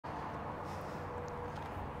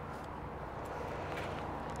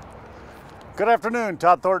Good afternoon,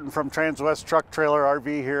 Todd Thornton from Transwest Truck Trailer RV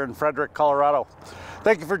here in Frederick, Colorado.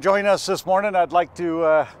 Thank you for joining us this morning. I'd like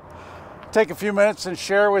to take a few minutes and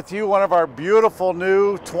share with you one of our beautiful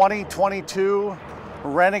new 2022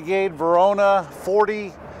 Renegade Verona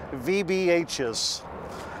 40 VBHs.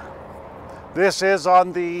 This is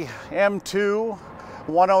on the M2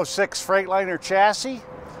 106 Freightliner chassis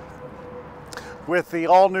with the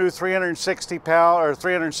all-new 360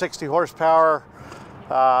 horsepower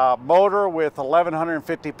motor with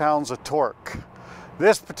 1,150 pounds of torque.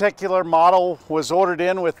 This particular model was ordered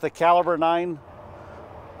in with the Caliber 9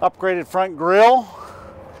 upgraded front grille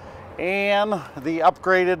and the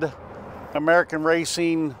upgraded American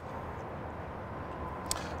Racing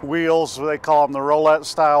wheels. They call them the roulette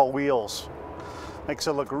style wheels. Makes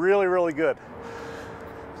it look really, really good.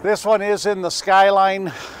 This one is in the Skyline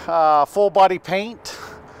full body paint.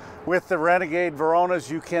 With the Renegade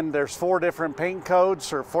Veronas, there's 4 different paint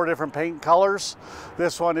codes or 4 different paint colors.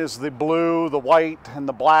 This one is the blue, the white, and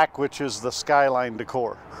the black, which is the Skyline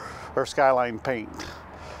decor or Skyline paint.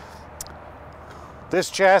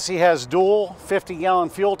 This chassis has dual 50-gallon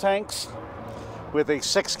fuel tanks with a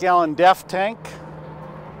 6-gallon DEF tank.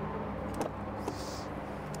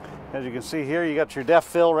 As you can see here, you got your DEF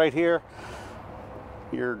fill right here,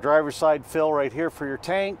 your driver's side fill right here for your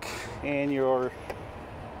tank, and your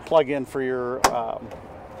plug-in for your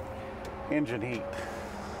engine heat.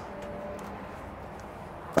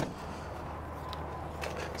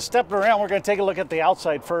 Stepping around, we're going to take a look at the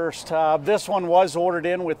outside first. This one was ordered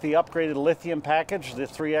in with the upgraded lithium package, the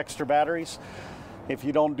 3 extra batteries. If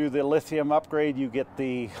you don't do the lithium upgrade, you get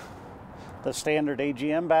the standard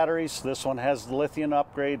AGM batteries. This one has the lithium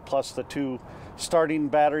upgrade plus the 2 starting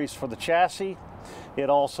batteries for the chassis. It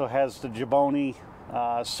also has the Giboni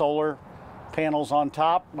solar panels on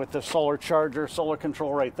top with the solar charger, solar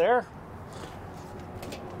control right there.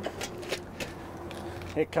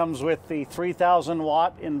 It comes with the 3,000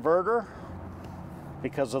 watt inverter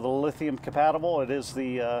because of the lithium compatible. It is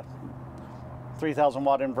the 3,000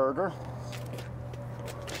 watt inverter.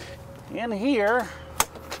 In here,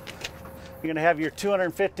 you're going to have your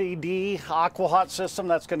 250D aqua hot system.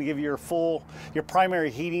 That's going to give you your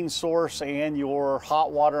primary heating source and your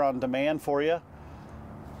hot water on demand for you.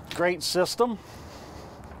 Great system.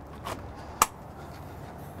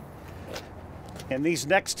 And these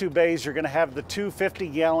next 2 bays, you're going to have the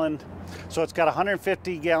 250-gallon, so it's got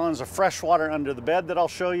 150 gallons of fresh water under the bed that I'll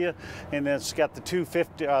show you, and then it's got the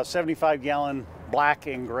 75-gallon black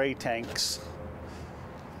and gray tanks.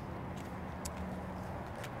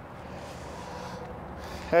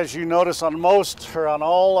 As you notice on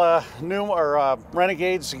all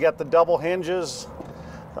Renegades, you got the double hinges.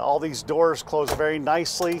 All these doors close very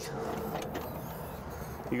nicely.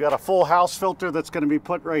 You got a full house filter that's going to be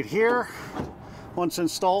put right here once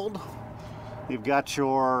installed. You've got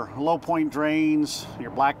your low point drains,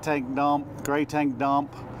 your black tank dump, gray tank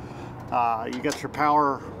dump. You got your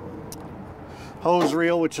power hose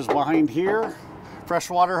reel, which is behind here,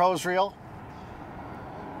 freshwater hose reel.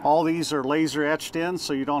 All these are laser etched in,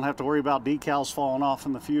 so you don't have to worry about decals falling off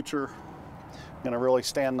in the future. Going to really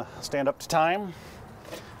stand up to time.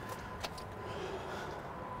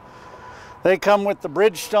 They come with the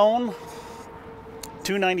Bridgestone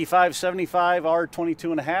 295/75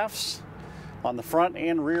 R22.5s on the front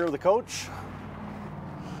and rear of the coach.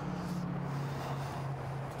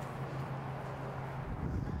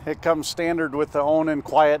 It comes standard with the Onan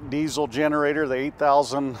Quiet diesel generator, the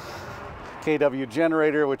 8,000 kW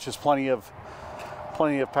generator, which is plenty of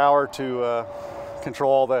power to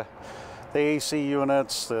control the AC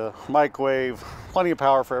units, the microwave, plenty of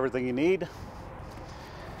power for everything you need.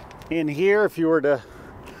 In here, if you were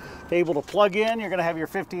able to plug in, you're going to have your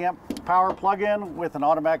 50 amp power plug-in with an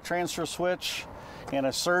automatic transfer switch and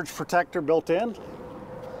a surge protector built in.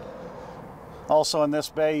 Also in this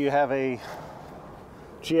bay, you have a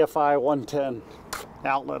GFI 110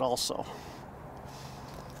 outlet also.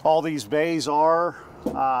 All these bays are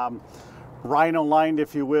rhino lined,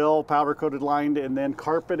 if you will, powder coated lined, and then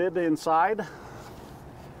carpeted inside.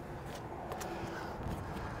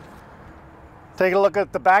 Take a look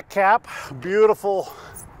at the back cap. Beautiful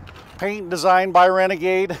paint design by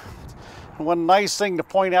Renegade. One nice thing to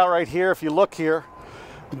point out right here, if you look here,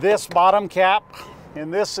 this bottom cap,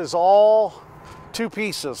 and this is all 2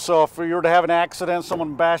 pieces. So if you were to have an accident,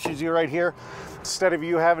 someone bashes you right here, instead of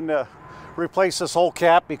you having to replace this whole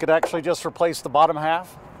cap, you could actually just replace the bottom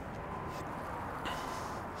half.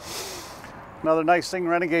 Another nice thing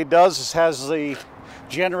Renegade does is has the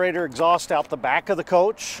generator exhaust out the back of the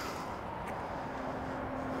coach.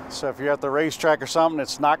 So if you're at the racetrack or something,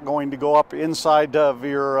 it's not going to go up inside of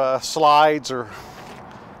your slides or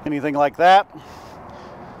anything like that.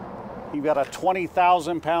 You've got a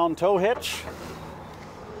 20,000-pound tow hitch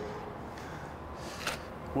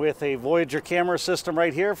with a Voyager camera system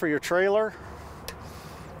right here for your trailer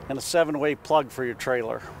and a 7-way plug for your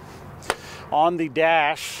trailer. On the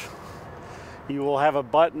dash, you will have a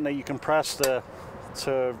button that you can press to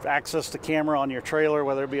access the camera on your trailer,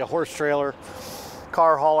 whether it be a horse trailer,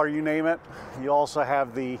 car hauler, you name it. You also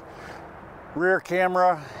have the rear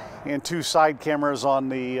camera and 2 side cameras on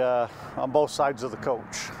both sides of the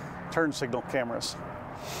coach, turn signal cameras.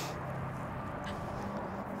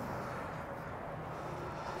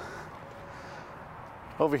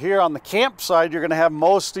 Over here on the camp side, you're going to have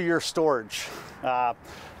most of your storage.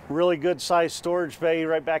 Really good sized storage bay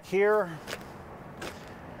right back here.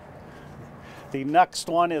 The next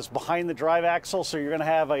one is behind the drive axle, so you're going to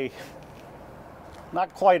have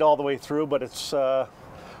not quite all the way through, but it's I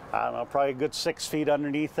don't know, probably a good 6 feet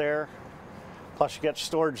underneath there. Plus you get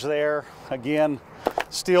storage there. Again,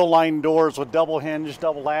 steel lined doors with double hinge,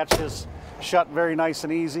 double latches, shut very nice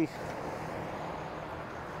and easy.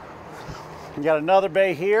 You got another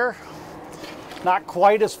bay here. Not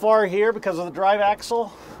quite as far here because of the drive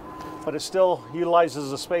axle, but it still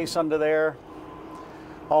utilizes the space under there.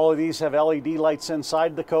 All of these have LED lights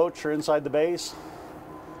inside the coach or inside the bays.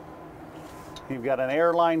 You've got an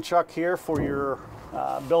airline chuck here for your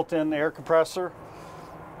built-in air compressor.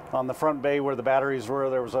 On the front bay where the batteries were,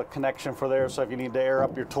 there was a connection for there, so if you need to air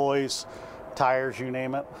up your toys, tires, you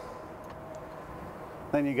name it.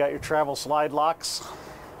 Then you got your travel slide locks.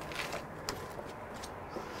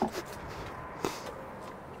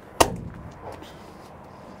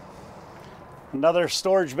 Another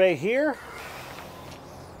storage bay here.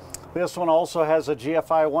 This one also has a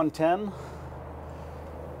GFI 110.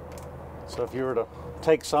 So if you were to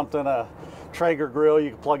take something, a Traeger grill,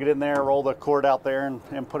 you can plug it in there, roll the cord out there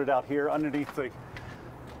and put it out here underneath the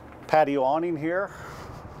patio awning here.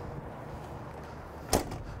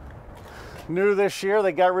 New this year,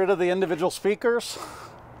 they got rid of the individual speakers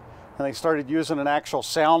and they started using an actual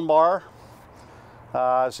sound bar.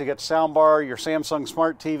 So you get sound bar, your Samsung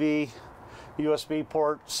Smart TV, USB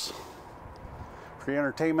ports for your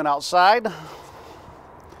entertainment outside.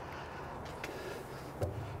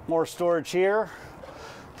 More storage here.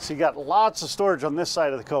 So you got lots of storage on this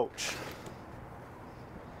side of the coach.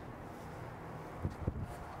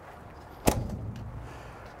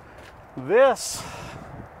 This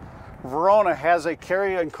Verona has a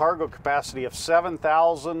carry and cargo capacity of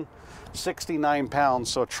 7,069 pounds,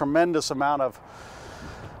 so a tremendous amount of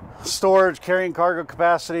storage, carrying cargo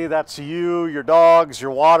capacity. That's you, your dogs, your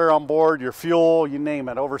water on board, your fuel, you name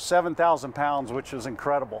it. Over 7,000 pounds, which is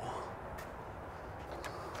incredible.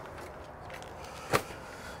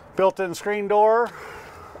 Built-in screen door.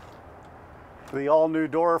 The all-new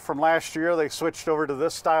door from last year, they switched over to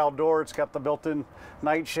this style door. It's got the built-in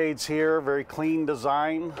night shades here, very clean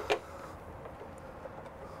design.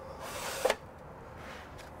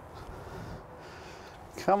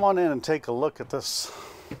 Come on in and take a look at this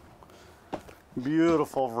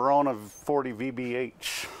beautiful Verona 40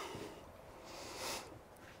 VBH.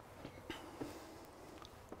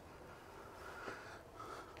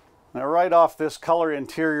 Now right off, this color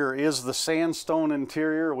interior is the sandstone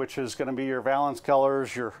interior, which is going to be your valance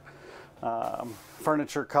colors, your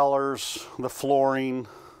furniture colors, the flooring.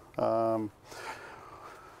 One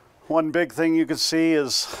big thing you can see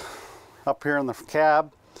is up here in the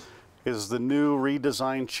cab is the new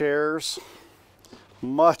redesigned chairs.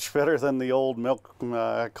 Much better than the old milk,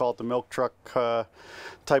 I call it the milk truck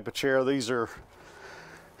type of chair. These are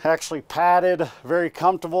actually padded, very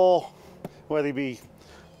comfortable, whether you be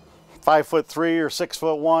 5'3" or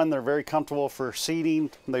 6'1", they're very comfortable for seating.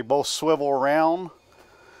 They both swivel around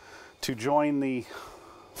to join the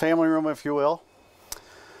family room, if you will.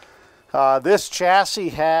 This chassis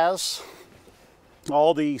has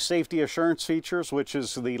all the safety assurance features, which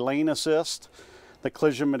is the lane assist, the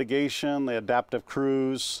collision mitigation, the adaptive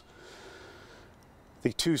cruise,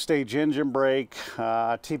 the 2-stage engine brake,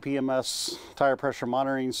 TPMS tire pressure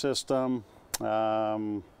monitoring system.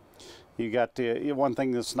 You got the one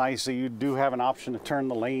thing that's nice, that you do have an option to turn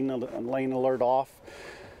the lane alert off.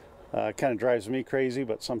 Kind of drives me crazy,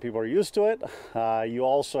 but some people are used to it. You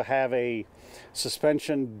also have a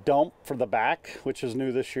suspension dump for the back, which is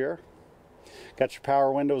new this year. Got your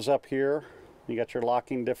power windows up here. You got your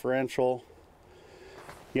locking differential.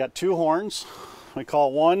 You got 2 horns. We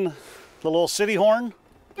call one the little city horn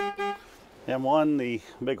and one the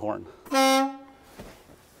big horn. The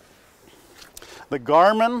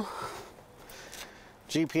Garmin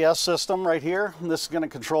GPS system right here. This is going to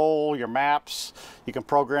control your maps. You can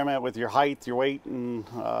program it with your height, your weight, and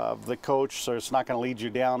the coach, so it's not going to lead you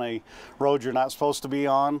down a road you're not supposed to be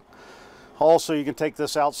on. Also, you can take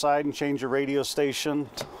this outside and change your radio station,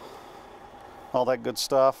 all that good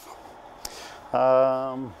stuff.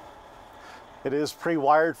 It is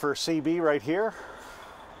pre-wired for CB right here.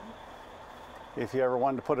 If you ever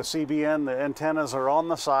wanted to put a CB in, the antennas are on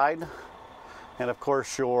the side. And of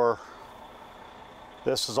course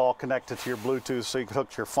this is all connected to your Bluetooth, so you can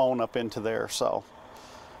hook your phone up into there. So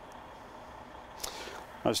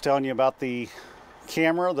I was telling you about the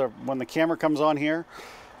camera. When the camera comes on here,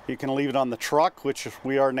 you can leave it on the truck, which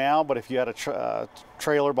we are now, but if you had a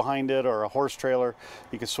trailer behind it or a horse trailer,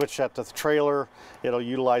 you can switch that to the trailer. It'll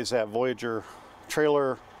utilize that Voyager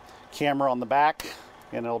trailer camera on the back,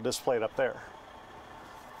 and it'll display it up there.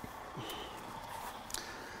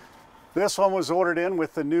 This one was ordered in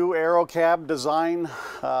with the new Aero Cab design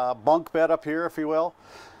bunk bed up here, if you will.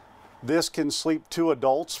 This can sleep 2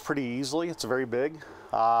 adults pretty easily. It's very big.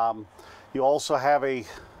 You also have a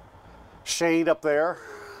shade up there,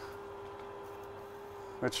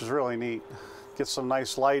 which is really neat. Get some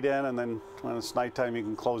nice light in, and then when it's nighttime you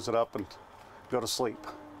can close it up and go to sleep.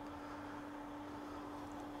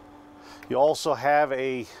 You also have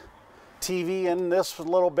a TV in this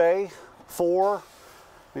little bay, 4.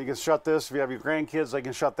 You can shut this. If you have your grandkids, they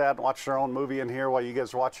can shut that and watch their own movie in here while you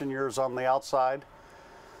guys are watching yours on the outside.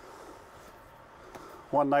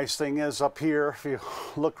 One nice thing is up here, if you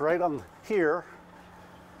look right on here,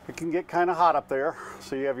 it can get kind of hot up there.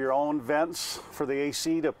 So you have your own vents for the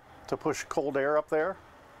AC to push cold air up there.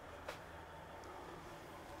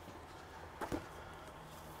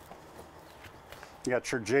 You got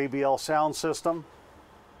your JBL sound system.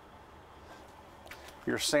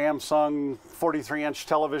 Your Samsung 43-inch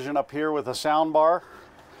television up here with a sound bar.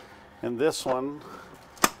 And this one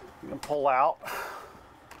you can pull out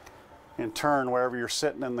and turn wherever you're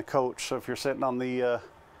sitting in the coach. So if you're sitting on the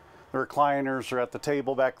recliners or at the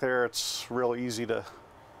table back there, it's real easy to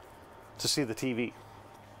see the TV.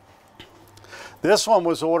 This one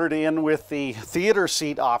was ordered in with the theater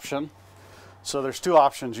seat option. So there's 2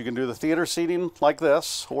 options. You can do the theater seating like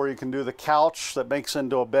this, or you can do the couch that makes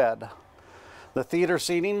into a bed. The theater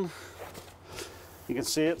seating, you can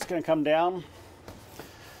see it's going to come down,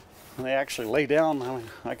 and they actually lay down. I mean,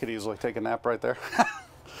 I could easily take a nap right there.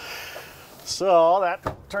 So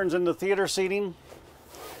that turns into theater seating,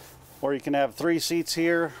 or you can have 3 seats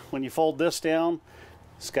here. When you fold this down,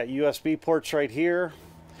 it's got USB ports right here,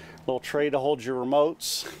 little tray to hold your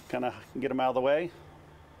remotes, kind of get them out of the way,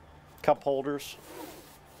 cup holders.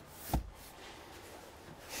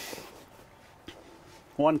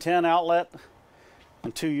 110 outlet.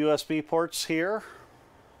 And 2 USB ports here.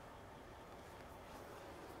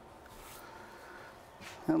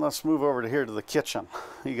 And let's move over to here to the kitchen.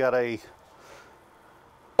 You got a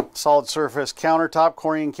solid surface countertop,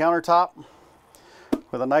 Corian countertop,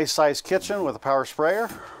 with a nice sized kitchen with a power sprayer.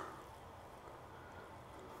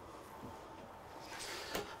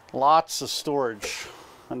 Lots of storage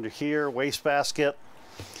under here, wastebasket.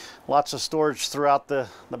 Lots of storage throughout the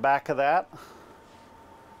back of that.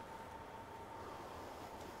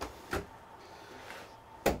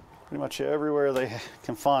 Pretty much everywhere they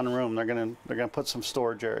can find room, they're gonna put some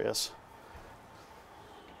storage areas.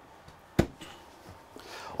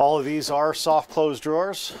 All of these are soft close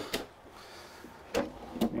drawers. You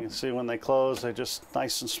can see when they close, they're just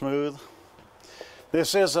nice and smooth.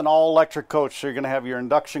 This is an all-electric coach, so you're gonna have your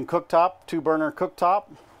induction cooktop, 2-burner cooktop,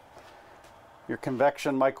 your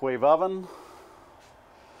convection microwave oven,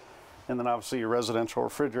 and then obviously your residential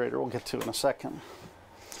refrigerator we'll get to in a second.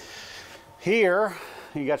 Here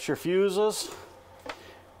you got your fuses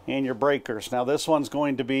and your breakers. Now this one's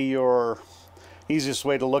going to be your easiest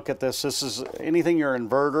way to look at this. This is anything your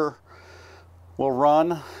inverter will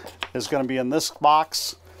run is going to be in this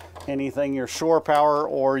box. Anything your shore power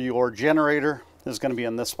or your generator is going to be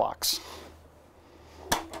in this box.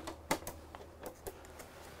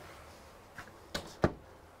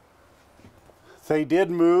 They did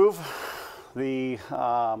move the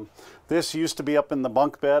this used to be up in the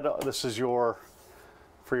bunk bed. This is for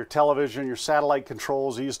your television, your satellite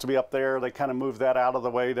controls. It used to be up there. They kind of moved that out of the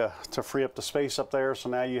way to free up the space up there. So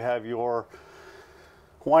now you have your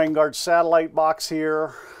Winegard satellite box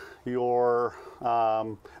here, your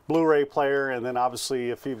Blu-ray player, and then obviously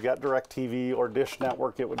if you've got DirecTV or Dish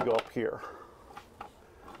Network, it would go up here.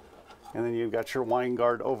 And then you've got your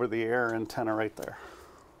Winegard over-the-air antenna right there.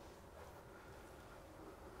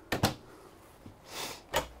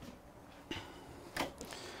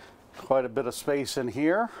 Quite a bit of space in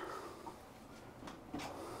here.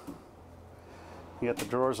 You got the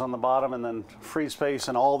drawers on the bottom, and then free space,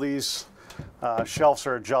 and all these shelves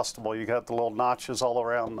are adjustable. You got the little notches all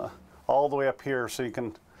around, all the way up here, so you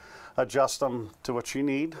can adjust them to what you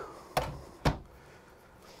need.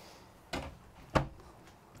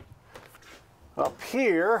 Up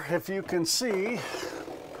here, if you can see,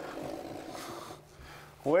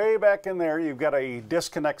 way back in there, you've got a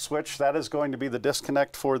disconnect switch. That is going to be the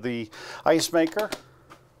disconnect for the ice maker.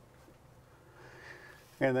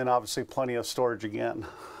 And then obviously plenty of storage again.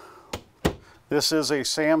 This is a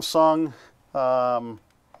Samsung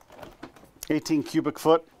 18 cubic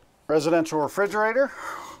foot residential refrigerator.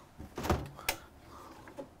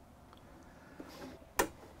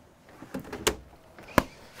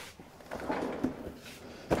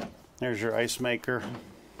 There's your ice maker.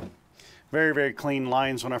 Very, very clean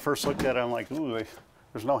lines. When I first looked at it, I'm like, ooh,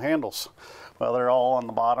 there's no handles. Well, they're all on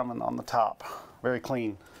the bottom and on the top. Very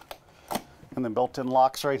clean. And then built-in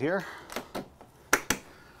locks right here.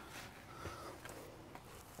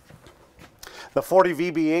 The 40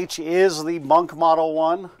 VBH is the bunk model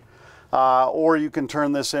one, or you can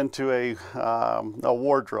turn this into a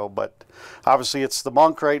wardrobe, but obviously it's the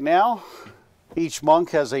bunk right now. Each bunk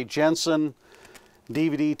has a Jensen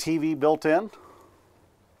DVD TV built in.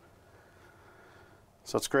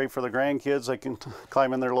 So it's great for the grandkids. They can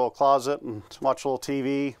climb in their little closet and watch a little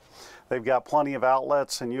TV. They've got plenty of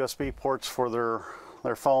outlets and USB ports for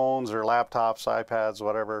their phones, their laptops, iPads,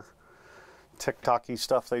 whatever TikTok-y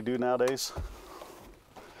stuff they do nowadays.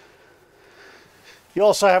 You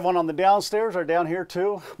also have one on the downstairs or down here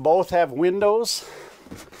too. Both have windows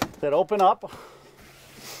that open up.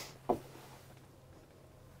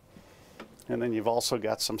 And then you've also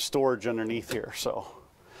got some storage underneath here, so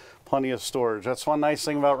plenty of storage. That's one nice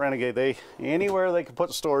thing about Renegade. Anywhere they can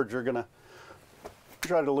put storage, you're gonna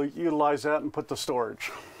try to utilize that and put the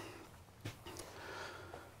storage.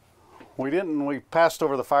 We passed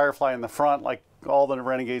over the Firefly in the front like all the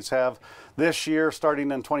Renegades have. This year,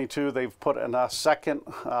 starting in 22, they've put in a second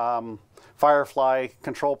Firefly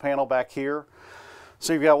control panel back here.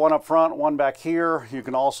 So you've got one up front, one back here. You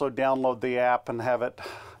can also download the app and have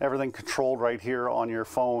everything controlled right here on your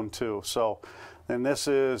phone too. So, and this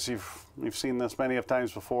is, you've seen this many of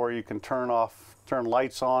times before. You can turn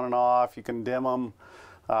lights on and off. You can dim them.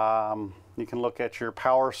 You can look at your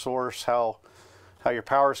power source, how your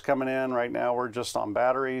power's coming in. Right now we're just on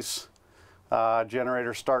batteries.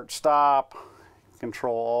 Generator start stop.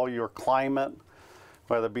 Control all your climate,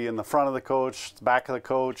 whether it be in the front of the coach, the back of the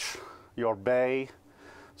coach, your bay.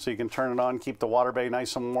 So you can turn it on, keep the water bay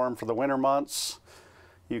nice and warm for the winter months.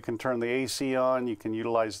 You can turn the AC on. You can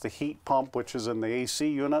utilize the heat pump, which is in the AC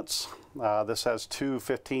units. This has two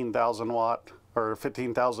 15,000 watt or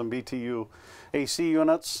 15,000 BTU AC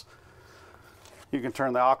units. You can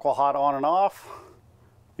turn the aqua hot on and off.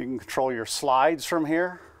 You can control your slides from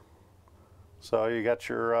here. So you got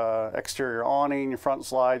your exterior awning, your front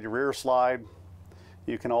slide, your rear slide.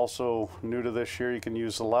 You can also, new to this year, you can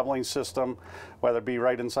use the leveling system, whether it be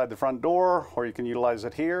right inside the front door, or you can utilize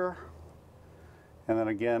it here. And then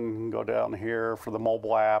again, you can go down here for the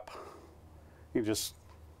mobile app. You just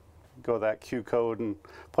go that Q code and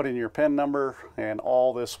put in your PIN number, and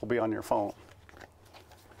all this will be on your phone.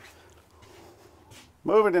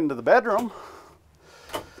 Moving into the bedroom.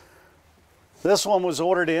 This one was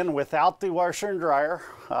ordered in without the washer and dryer.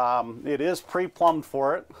 It is pre-plumbed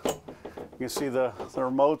for it. You can see the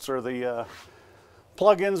remotes or the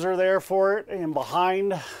plug-ins are there for it, and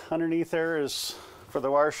behind, underneath there is for the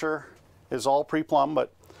washer, is all pre-plumbed,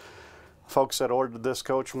 but folks that ordered this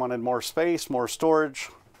coach wanted more space, more storage,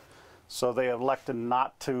 so they elected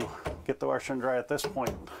not to get the washer and dryer at this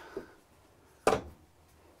point.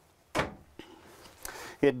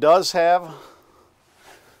 It does have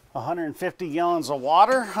 150 gallons of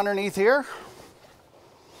water underneath here.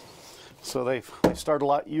 So they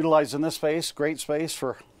started utilizing this space, great space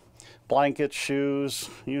for blankets, shoes,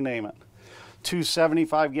 you name it. Two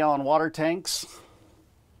 75-gallon water tanks,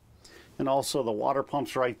 and also the water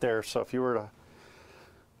pump's right there. So if you were to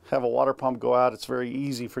have a water pump go out, it's very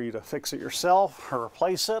easy for you to fix it yourself or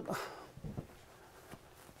replace it.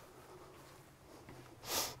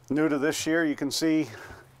 New to this year, you can see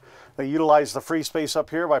they utilize the free space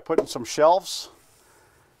up here by putting some shelves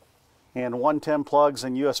and 110 plugs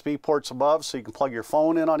and USB ports above, so you can plug your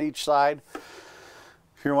phone in on each side.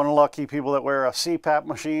 If you're one of the lucky people that wear a CPAP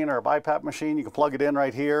machine or a BiPAP machine, you can plug it in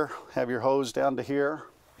right here, have your hose down to here.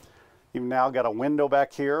 You've now got a window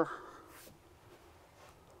back here.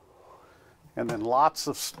 And then lots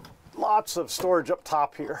of storage up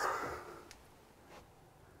top here.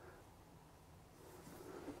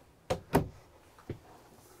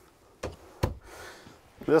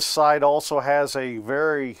 This side also has a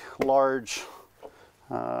very large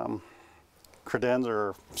credenza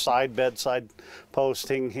or bedside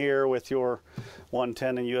posting here with your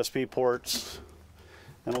 110 and USB ports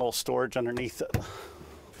and a little storage underneath it.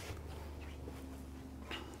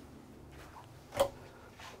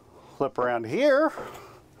 Flip around here,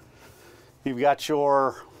 you've got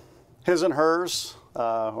your his and hers,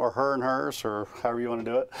 or her and hers, or however you want to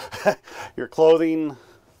do it. Your clothing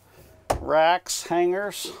racks,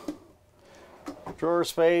 hangers, drawer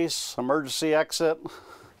space, emergency exit.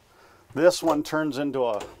 This one turns into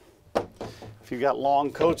a, if you've got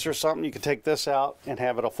long coats or something, you can take this out and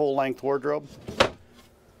have it a full-length wardrobe.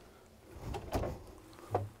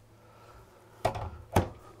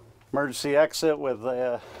 Emergency exit with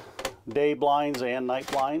day blinds and night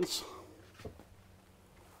blinds.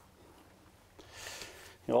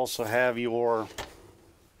 You also have your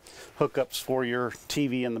hookups for your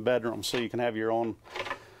TV in the bedroom, so you can have your own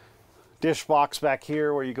dish box back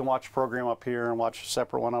here where you can watch a program up here and watch a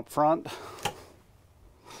separate one up front.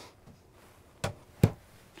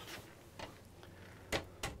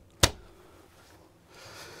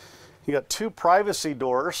 You got two privacy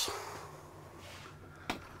doors.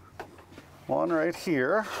 One right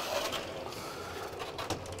here.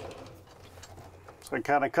 So it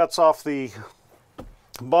kind of cuts off the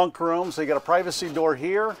bunk room. So you got a privacy door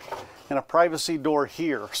here and a privacy door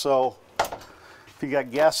here. So if you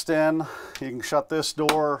got guests in, you can shut this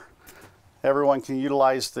door. Everyone can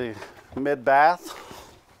utilize the mid bath.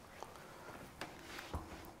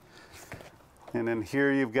 And then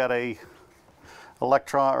here you've got a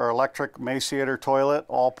electric emaciator toilet,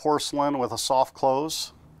 all porcelain with a soft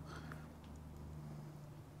close.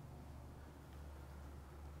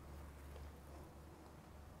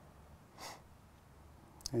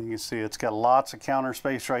 And you can see it's got lots of counter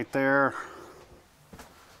space right there.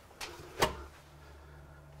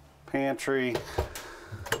 Pantry.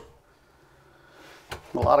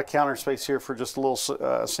 A lot of counter space here for just a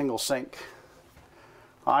little single sink.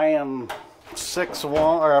 I am 6'1",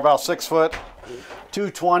 or about 6 foot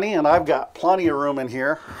 220, and I've got plenty of room in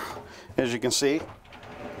here, as you can see.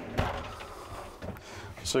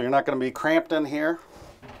 So you're not going to be cramped in here.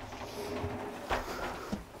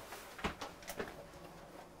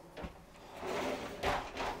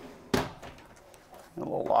 A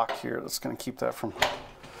little lock here that's going to keep that from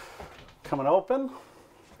coming open.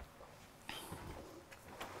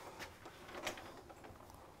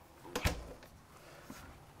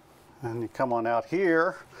 And you come on out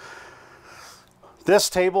here. This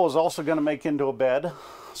table is also going to make into a bed.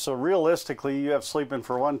 So realistically, you have sleeping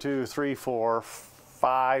for 1, 2, 3, 4,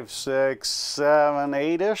 5, 6, 7,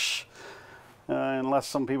 8-ish. Unless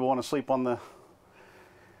some people want to sleep on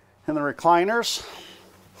in the recliners.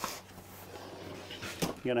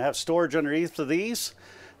 You're going to have storage underneath of these.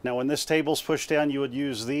 Now when this table's pushed down, you would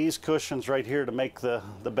use these cushions right here to make the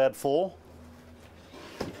bed full.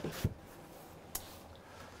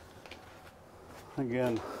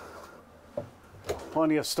 Again,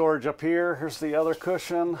 plenty of storage up here. Here's the other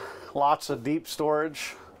cushion. Lots of deep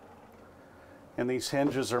storage. And these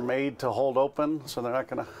hinges are made to hold open, so they're not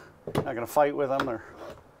gonna fight with them. They're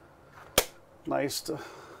nice to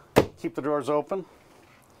keep the drawers open.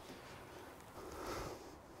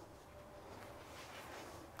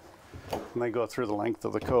 And they go through the length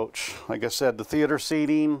of the coach. Like I said, the theater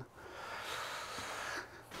seating.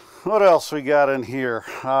 What else we got in here?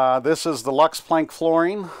 This is the Luxe plank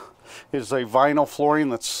flooring. It's a vinyl flooring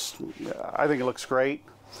that's, I think it looks great.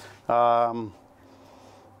 You've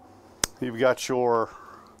got your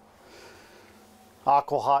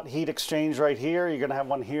Aqua Hot heat exchange right here. You're gonna have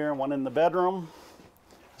one here and one in the bedroom.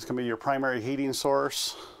 It's gonna be your primary heating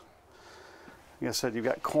source. Like I said, you've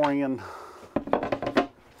got Corian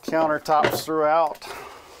countertops throughout.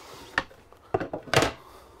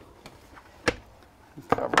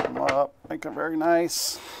 Cover them up, make them very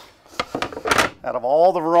nice. Out of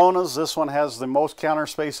all the Veronas, this one has the most counter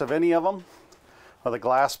space of any of them, with a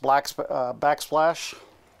glass backsplash.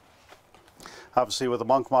 Obviously with a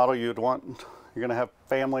bunk model, you're going to have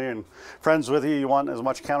family and friends with you. You want as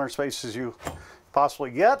much counter space as you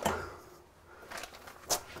possibly get.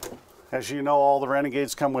 As you know, all the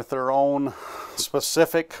Renegades come with their own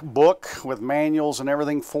specific book with manuals and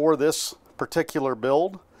everything for this particular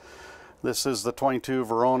build. This is the 22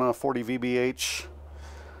 Verona 40 VBH.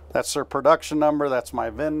 That's their production number. That's my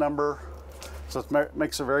VIN number. So it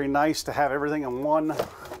makes it very nice to have everything in one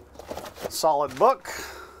solid book.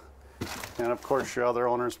 And of course, your other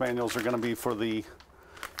owner's manuals are going to be for the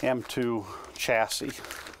M2 chassis.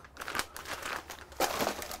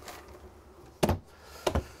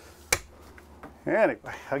 Anyway,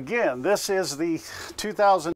 again, this is the 2000